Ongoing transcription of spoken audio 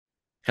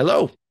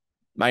Hello,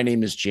 my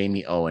name is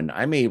Jamie Owen.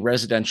 I'm a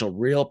residential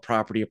real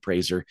property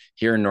appraiser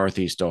here in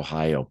Northeast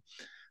Ohio.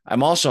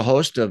 I'm also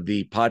host of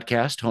the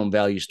podcast Home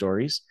Value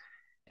Stories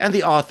and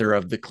the author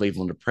of the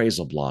Cleveland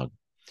Appraisal blog.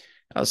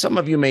 Some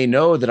of you may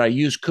know that I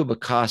use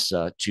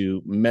Cubicasa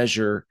to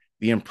measure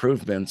the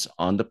improvements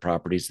on the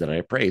properties that I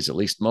appraise, at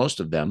least most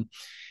of them.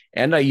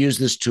 And I use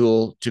this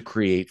tool to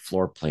create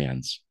floor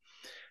plans.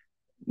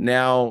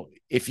 Now,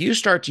 if you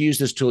start to use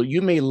this tool,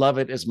 you may love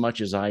it as much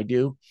as I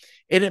do,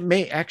 and it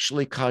may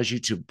actually cause you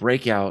to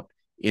break out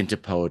into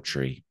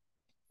poetry.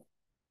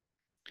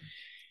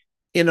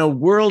 In a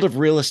world of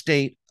real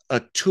estate,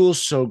 a tool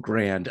so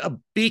grand, a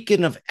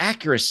beacon of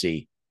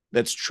accuracy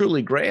that's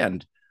truly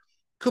grand,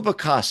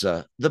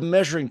 Cubicasa, the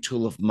measuring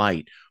tool of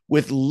might,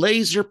 with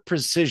laser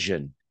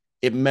precision,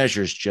 it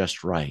measures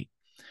just right.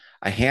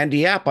 A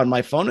handy app on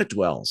my phone it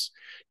dwells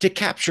to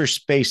capture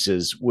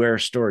spaces where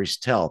stories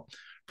tell,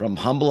 from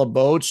humble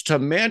abodes to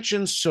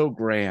mansions so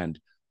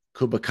grand.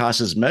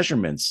 Cubicasa's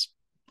measurements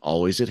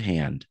always at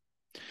hand.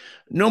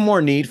 No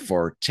more need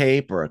for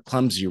tape or a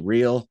clumsy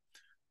reel.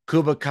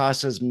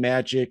 Cubicasa's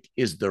magic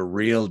is the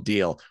real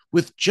deal.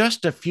 With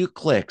just a few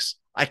clicks,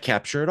 I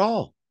capture it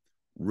all,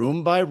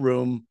 room by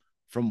room,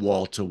 from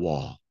wall to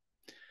wall.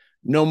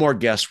 No more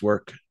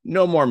guesswork,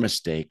 no more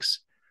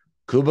mistakes.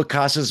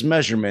 Cubicasa's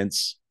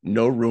measurements,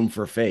 no room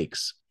for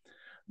fakes.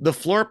 The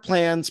floor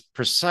plans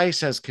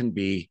precise as can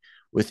be,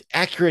 with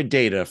accurate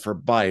data for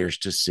buyers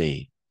to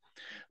see.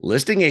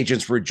 Listing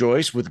agents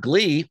rejoice with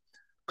glee.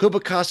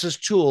 Cubicasa's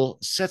tool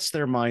sets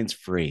their minds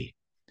free.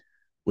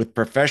 With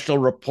professional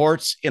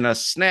reports in a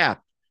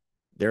snap,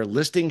 their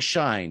listings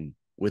shine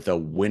with a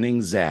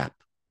winning zap.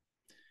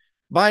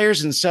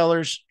 Buyers and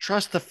sellers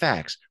trust the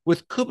facts.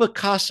 With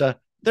Cubicasa,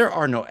 there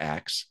are no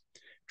acts.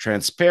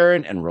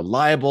 Transparent and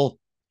reliable,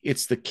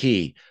 it's the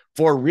key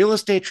for real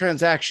estate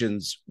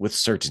transactions with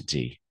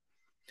certainty.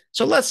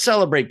 So let's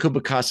celebrate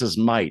Cubicasa's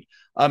might,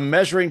 a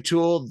measuring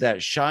tool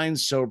that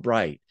shines so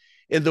bright.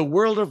 In the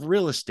world of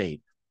real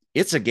estate,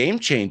 it's a game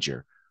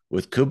changer.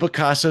 With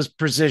Cubicasa's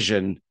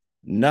precision,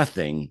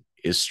 nothing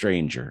is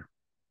stranger.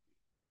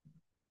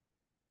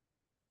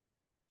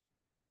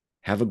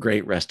 Have a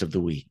great rest of the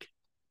week.